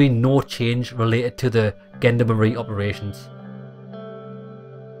 There will be no change related to the Grande Marie operations.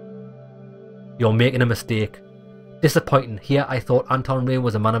 You're making a mistake. Disappointing. Here I thought Anton Rain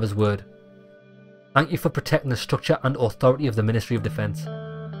was a man of his word. Thank you for protecting the structure and authority of the Ministry of Defence.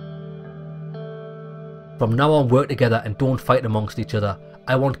 From now on, work together and don't fight amongst each other.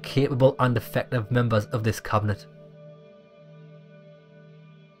 I want capable and effective members of this cabinet.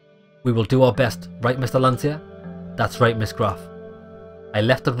 We will do our best, right, Mr. Lancier? That's right, Miss Graff. I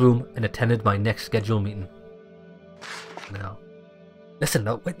left the room and attended my next scheduled meeting. Now, listen,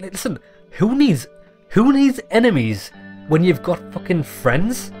 no, wait, listen. Who needs enemies when you've got fucking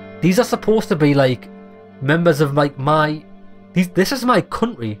friends? These are supposed to be like members of like this is my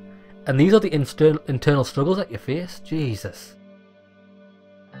country, and these are the internal struggles that you face. Jesus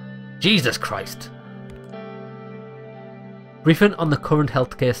Christ. Briefing on the current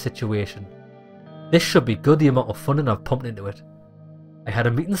healthcare situation. This should be good, the amount of funding I've pumped into it. I had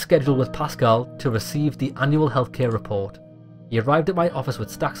a meeting scheduled with Pascal to receive the annual healthcare report. He arrived at my office with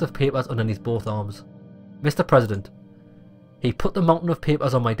stacks of papers underneath both arms. Mr. President. He put the mountain of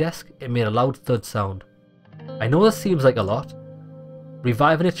papers on my desk. It made a loud thud sound. I know this seems like a lot.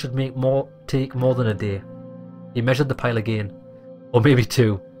 Reviving it should take more than a day. He measured the pile again. Or maybe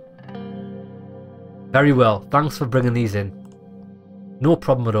 2. Very well, thanks for bringing these in. No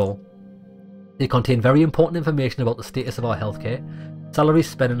problem at all. They contain very important information about the status of our healthcare, salary,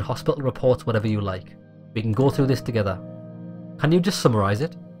 spending, hospital reports, whatever you like. We can go through this together. Can you just summarise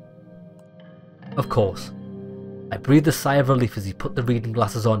it? Of course. I breathed a sigh of relief as he put the reading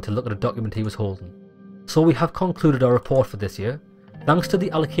glasses on to look at a document he was holding. So we have concluded our report for this year. Thanks to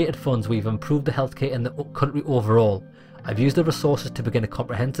the allocated funds, we've improved the healthcare in the country overall. I've used the resources to begin a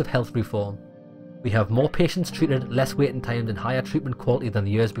comprehensive health reform. We have more patients treated, less waiting times and higher treatment quality than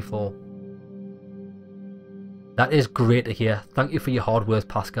the years before. That is great to hear. Thank you for your hard work,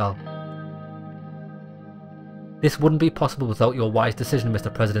 Pascal. This wouldn't be possible without your wise decision,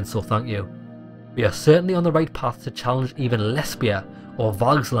 Mr. President, so thank you. We are certainly on the right path to challenge even Lesbia or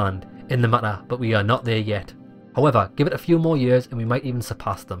Valgsland in the matter, but we are not there yet. However, give it a few more years and we might even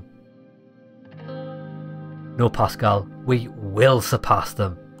surpass them. No, Pascal, we will surpass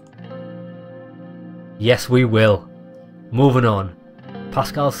them. Yes, we will. Moving on.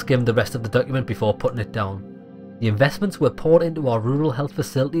 Pascal skimmed the rest of the document before putting it down. The investments were poured into our rural health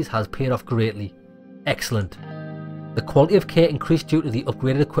facilities has paid off greatly. Excellent. The quality of care increased due to the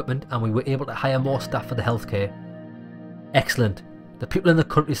upgraded equipment and we were able to hire more staff for the healthcare. Excellent. The people in the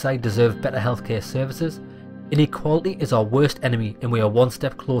countryside deserve better healthcare services. Inequality is our worst enemy and we are one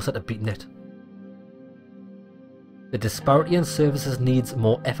step closer to beating it. The disparity in services needs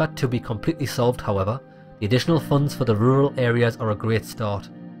more effort to be completely solved, however. The additional funds for the rural areas are a great start.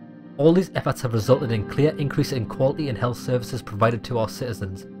 All these efforts have resulted in clear increase in quality in health services provided to our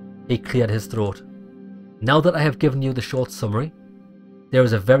citizens. He cleared his throat. Now that I have given you the short summary, there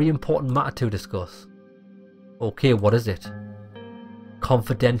is a very important matter to discuss. Okay, what is it?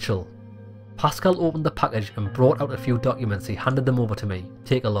 Confidential. Pascal opened the package and brought out a few documents. He handed them over to me.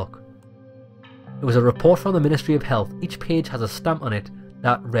 Take a look. It was a report from the Ministry of Health. Each page has a stamp on it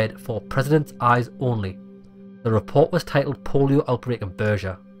that read, "For President's eyes only." The report was titled Polio Outbreak in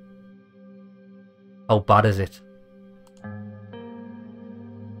Berger. How bad is it?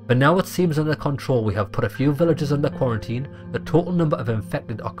 But now it seems under control. We have put a few villages under quarantine. The total number of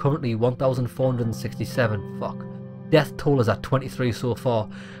infected are currently 1,467. Fuck. Death toll is at 23 so far.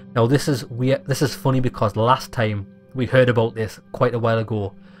 Now this is weird. This is funny because last time we heard about this quite a while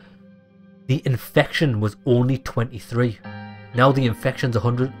ago. The infection was only 23. Now the infection's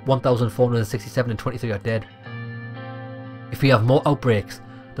 1,467 and 23 are dead. If we have more outbreaks,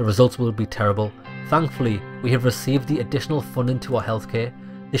 the results will be terrible. Thankfully, we have received the additional funding to our healthcare.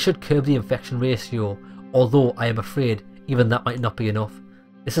 This should curb the infection ratio, although I am afraid even that might not be enough.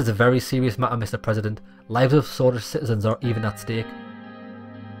 This is a very serious matter, Mr. President. Lives of Scottish citizens are even at stake.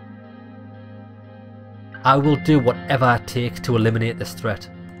 I will do whatever it takes to eliminate this threat.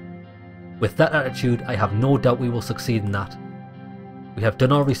 With that attitude, I have no doubt we will succeed in that. We have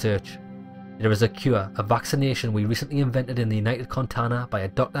done our research. There is a cure, a vaccination we recently invented in the United Contana by a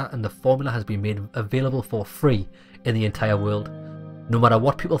doctor, and the formula has been made available for free in the entire world. No matter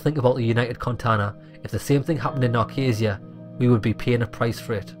what people think about the United Contana, if the same thing happened in Narcasia, we would be paying a price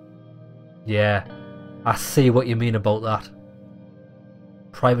for it. Yeah, I see what you mean about that.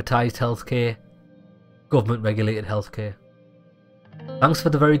 Privatised healthcare, government regulated healthcare. Thanks for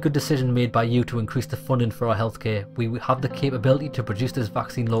the very good decision made by you to increase the funding for our healthcare. We have the capability to produce this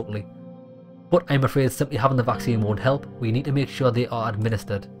vaccine locally. But I'm afraid simply having the vaccine won't help. We need to make sure they are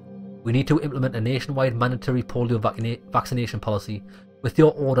administered. We need to implement a nationwide mandatory polio vaccination policy. With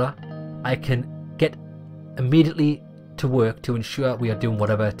your order, I can get immediately to work to ensure we are doing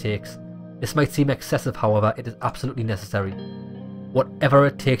whatever it takes. This might seem excessive, however, it is absolutely necessary. Whatever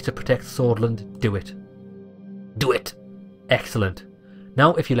it takes to protect Swordland, do it. Do it! Excellent.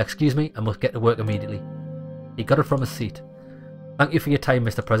 Now, if you'll excuse me, I must get to work immediately. He got it from his seat. Thank you for your time,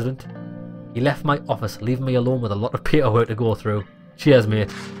 Mr. President. He left my office, leaving me alone with a lot of paperwork to go through. Cheers, mate.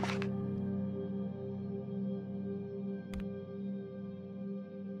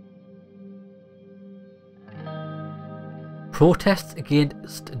 protests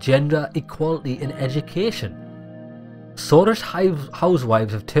against gender equality in education. Swedish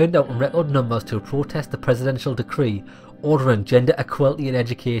housewives have turned out in record numbers to protest the presidential decree ordering gender equality in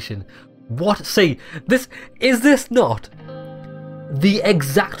education. What? See, is this not the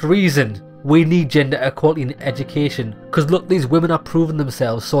exact reason we need gender equality in education? Because look, these women are proving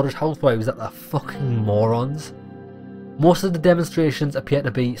themselves, Swedish housewives, that they're fucking morons. Most of the demonstrations appear to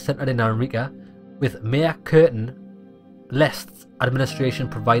be centred in America, with Mayor Curtin Lest's administration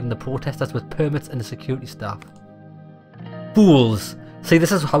providing the protesters with permits and the security staff. Fools! See,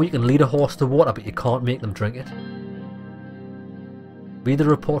 this is how you can lead a horse to water, but you can't make them drink it. Read the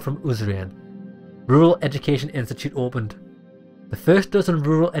report from Suzerain. Rural Education Institute opened. The first dozen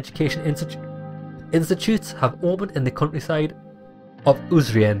rural education institutes have opened in the countryside of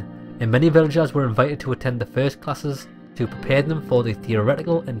Suzerain, and many villagers were invited to attend the first classes to prepare them for the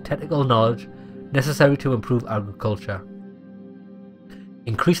theoretical and technical knowledge necessary to improve agriculture,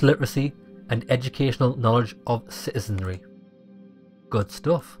 increase literacy, and educational knowledge of citizenry. Good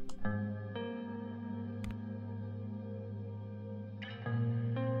stuff.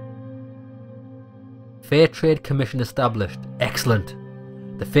 Fair Trade Commission established. Excellent.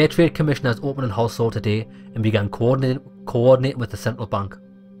 The Fair Trade Commission has opened in Hull today and began coordinating with the Central Bank,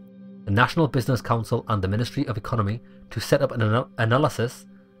 the National Business Council and the Ministry of Economy to set up an analysis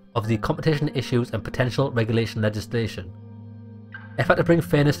of the competition issues and potential regulation legislation. Effort to bring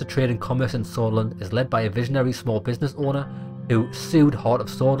fairness to trade and commerce in Sutherland is led by a visionary small business owner who sued Heart of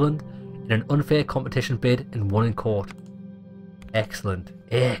Sutherland in an unfair competition bid and won in court. Excellent.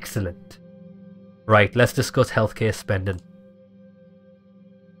 Excellent. Right, let's discuss healthcare spending.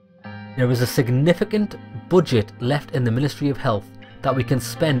 There is a significant budget left in the Ministry of Health that we can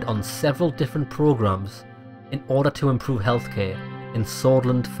spend on several different programs in order to improve healthcare in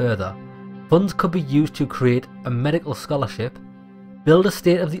Sutherland further. Funds could be used to create a medical scholarship, build a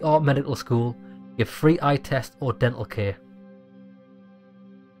state-of-the-art medical school, give free eye tests or dental care.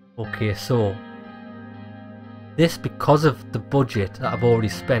 Okay, so this, because of the budget that I've already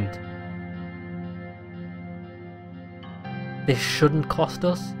spent, this shouldn't cost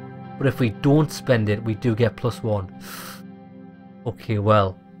us, but if we don't spend it, we do get +1. Okay,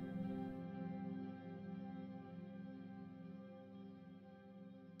 well.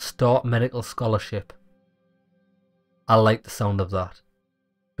 Start medical scholarship. I like the sound of that.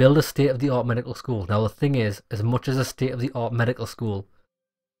 Build a state-of-the-art medical school. Now the thing is, as much as a state-of-the-art medical school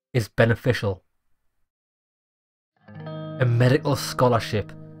is beneficial, a medical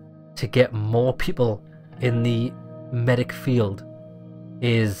scholarship to get more people in the medic field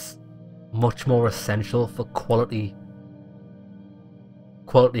is much more essential for quality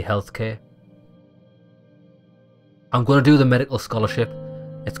healthcare. I'm going to do the medical scholarship.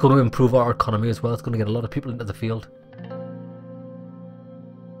 It's going to improve our economy as well. It's going to get a lot of people into the field.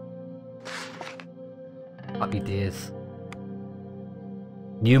 Happy days.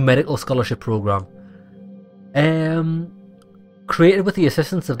 New medical scholarship program. Created with the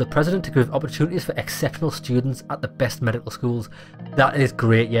assistance of the President to give opportunities for exceptional students at the best medical schools. That is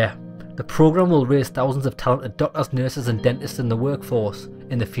great, yeah. The program will raise thousands of talented doctors, nurses and dentists in the workforce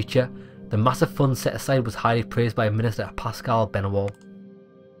in the future. The massive funds set aside was highly praised by Minister Pascal Benawal.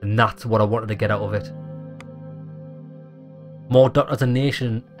 And that's what I wanted to get out of it. More doctors and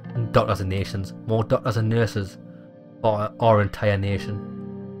nations, more doctors and nurses for our entire nation.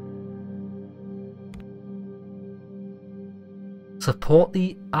 Support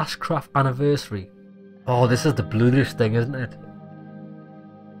the Aschraf anniversary. Oh, this is the bluish thing, isn't it?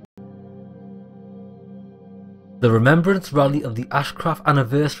 The remembrance rally of the Aschraf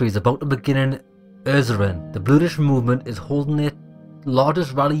anniversary is about to begin in Suzerain. The bluish movement is holding its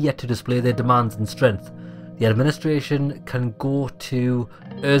largest rally yet to display their demands and strength. The administration can go to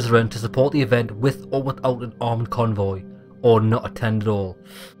Suzerain to support the event with or without an armed convoy, or not attend at all.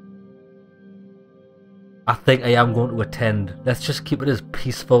 I think I am going to attend. Let's just keep it as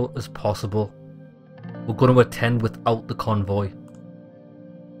peaceful as possible. We're going to attend without the convoy.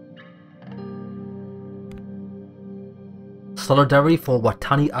 Solidarity for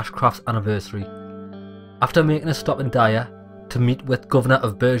Watani Aschraf's anniversary. After making a stop in Dyer to meet with Governor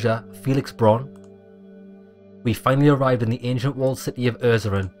of Berger, Felix Braun, we finally arrived in the ancient walled city of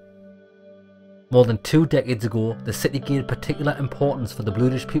Suzerain. More than 2 decades ago, the city gained particular importance for the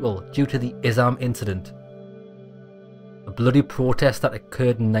bluish people due to the Isam incident, a bloody protest that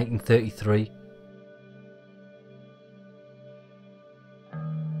occurred in 1933.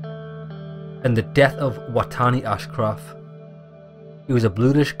 And the death of Watani Aschraf. He was a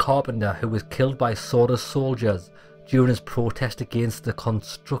bluish carpenter who was killed by Swedish soldiers during his protest against the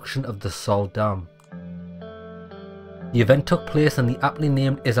construction of the Salt Dam. The event took place in the aptly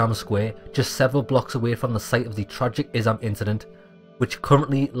named Isam Square, just several blocks away from the site of the tragic Isam incident, which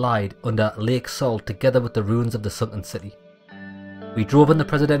currently lied under Lake Salt together with the ruins of the sunken city. We drove in the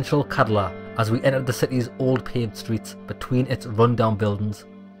presidential Cadillac as we entered the city's old paved streets between its run-down buildings.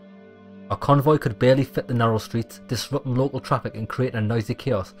 Our convoy could barely fit the narrow streets, disrupting local traffic and creating a noisy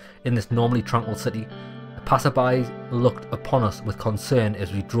chaos in this normally tranquil city. The passersby looked upon us with concern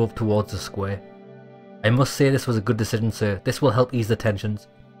as we drove towards the square. I must say this was a good decision, sir. This will help ease the tensions.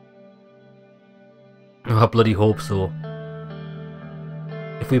 I bloody hope so.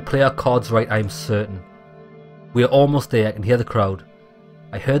 If we play our cards right, I am certain. We are almost there. I can hear the crowd.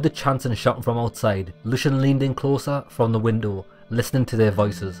 I heard the chants and shouting from outside. Lucian leaned in closer from the window, listening to their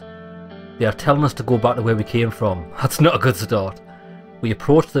voices. They are telling us to go back to where we came from. That's not a good start. We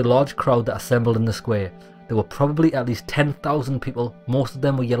approached the large crowd that assembled in the square. There were probably at least 10,000 people. Most of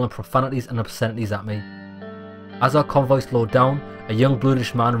them were yelling profanities and obscenities at me. As our convoy slowed down, a young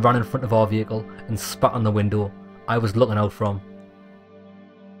bluish man ran in front of our vehicle and spat on the window I was looking out from.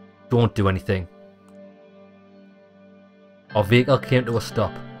 Don't do anything. Our vehicle came to a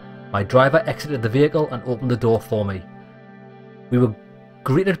stop. My driver exited the vehicle and opened the door for me. We were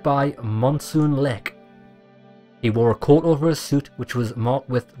greeted by Monsoon Lek. He wore a coat over his suit which was marked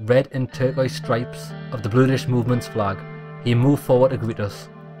with red and turquoise stripes of the Bluish Movement's flag. He moved forward to greet us.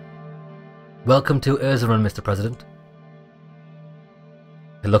 Welcome to Suzerain, Mr. President.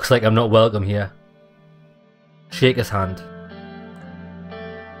 It looks like I'm not welcome here. Shake his hand.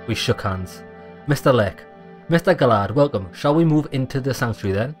 We shook hands. Mr. Lek, Mr. Galad, welcome. Shall we move into the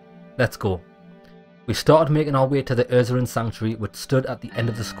sanctuary then? Let's go. We started making our way to the Suzerain Sanctuary, which stood at the end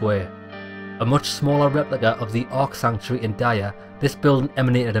of the square. A much smaller replica of the Ark Sanctuary in Daya, this building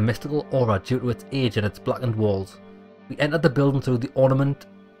emanated a mystical aura due to its age and its blackened walls. We entered the building through the ornamented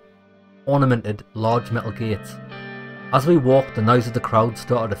large metal gates. As we walked, the noise of the crowd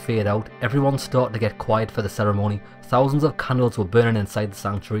started to fade out. Everyone started to get quiet for the ceremony. Thousands of candles were burning inside the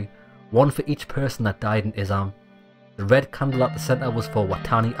sanctuary, one for each person that died in Isam. The red candle at the centre was for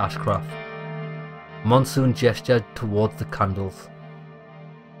Watani Aschraf. Monsoon gestured towards the candles.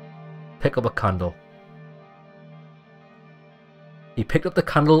 Pick up a candle. He picked up the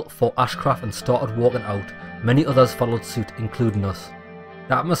candle for Aschraf and started walking out. Many others followed suit, including us.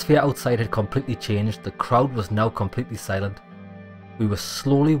 The atmosphere outside had completely changed. The crowd was now completely silent. We were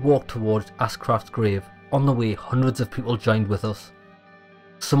slowly walked towards Aschraf's grave. On the way, hundreds of people joined with us.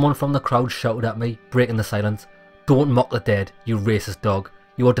 Someone from the crowd shouted at me, breaking the silence. Don't mock the dead, you racist dog.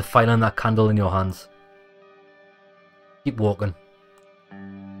 You are defiling that candle in your hands. Keep walking.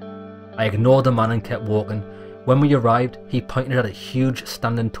 I ignored the man and kept walking. When we arrived, he pointed at a huge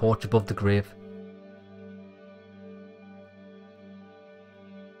standing torch above the grave.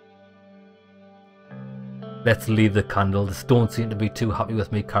 Let's leave the candle. This don't seem to be too happy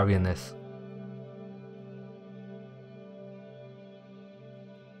with me carrying this.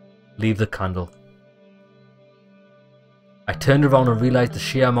 Leave the candle. I turned around and realised the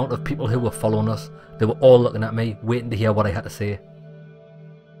sheer amount of people who were following us. They were all looking at me, waiting to hear what I had to say.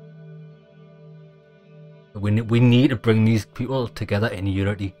 We need to bring these people together in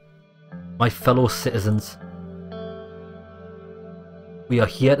unity. My fellow citizens. We are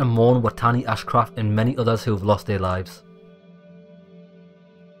here to mourn Watani Aschraf and many others who have lost their lives.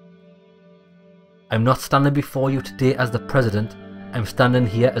 I'm not standing before you today as the President, I'm standing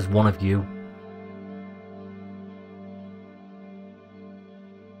here as one of you.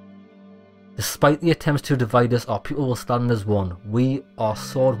 Despite the attempts to divide us, our people will stand as one. We are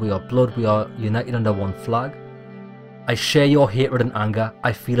sword, we are blood, we are united under one flag. I share your hatred and anger,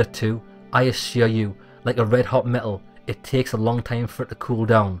 I feel it too. I assure you, like a red hot metal, it takes a long time for it to cool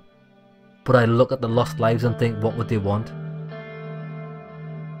down. But I look at the lost lives and think, what would they want?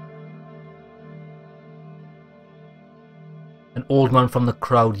 An old man from the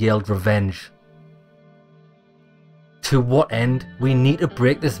crowd yelled, revenge. To what end? We need to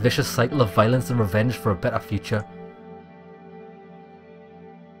break this vicious cycle of violence and revenge for a better future.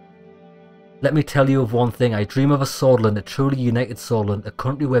 Let me tell you of one thing, I dream of a swordland, a truly united swordland, a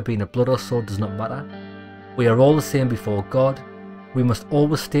country where being a blood or sword does not matter. We are all the same before God. We must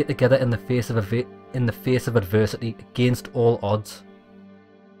always stay together in the face of adversity, against all odds.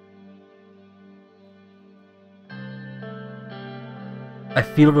 I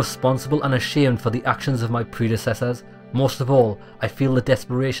feel responsible and ashamed for the actions of my predecessors. Most of all, I feel the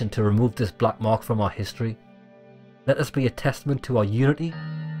desperation to remove this black mark from our history. Let us be a testament to our unity.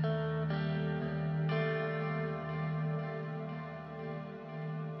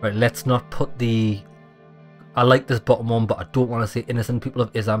 Right, let's not put the... I like this bottom one, but I don't want to say innocent people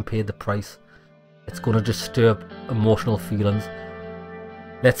of Isam paid the price. It's going to just stir up emotional feelings.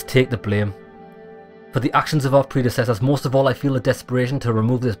 Let's take the blame. For the actions of our predecessors, most of all I feel a desperation to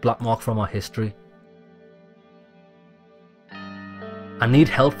remove this black mark from our history. I need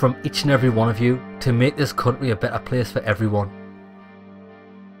help from each and every one of you to make this country a better place for everyone.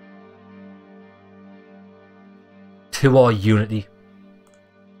 To our unity.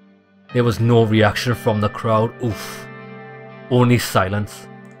 There was no reaction from the crowd. Oof. Only silence.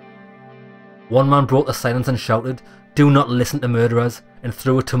 One man broke the silence and shouted, "Do not listen to murderers," and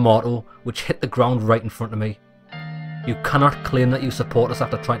threw a tomato which hit the ground right in front of me. You cannot claim that you support us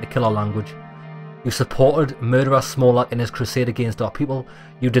after trying to kill our language. You supported murderer Smolak in his crusade against our people.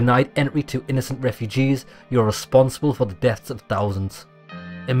 You denied entry to innocent refugees. You are responsible for the deaths of thousands.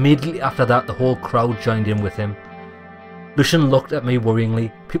 Immediately after that, the whole crowd joined in with him. Lucian looked at me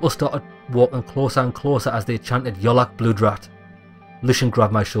worryingly. People started walking closer and closer as they chanted Yolak Bloodrat. Lucian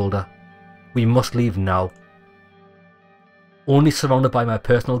grabbed my shoulder. We must leave now. Only surrounded by my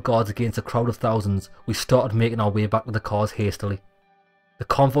personal guards against a crowd of thousands, we started making our way back to the cars hastily. The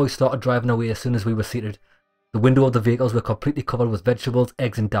convoy started driving away as soon as we were seated. The window of the vehicles were completely covered with vegetables,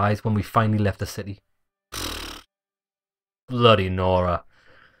 eggs and dyes when we finally left the city. Bloody Nora.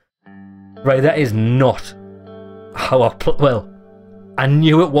 Right, that is not how I well, I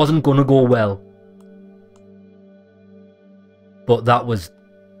knew it wasn't going to go well. But that was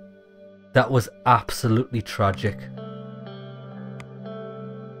absolutely tragic.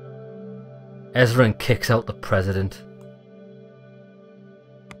 Suzerain kicks out the president.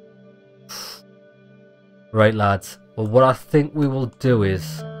 Right lads, well what I think we will do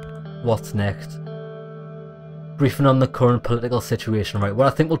is, what's next? Briefing on the current political situation, right? What I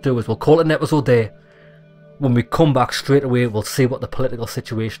think we'll do is we'll call it an episode there. When we come back straight away, we'll see what the political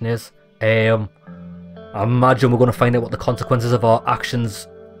situation is. I imagine we're going to find out what the consequences of our actions,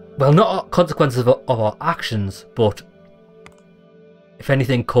 well not consequences of our actions, but if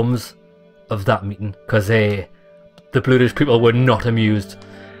anything comes of that meeting, because the British people were not amused.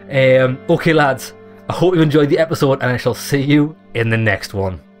 Okay lads, I hope you enjoyed the episode and I shall see you in the next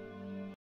one.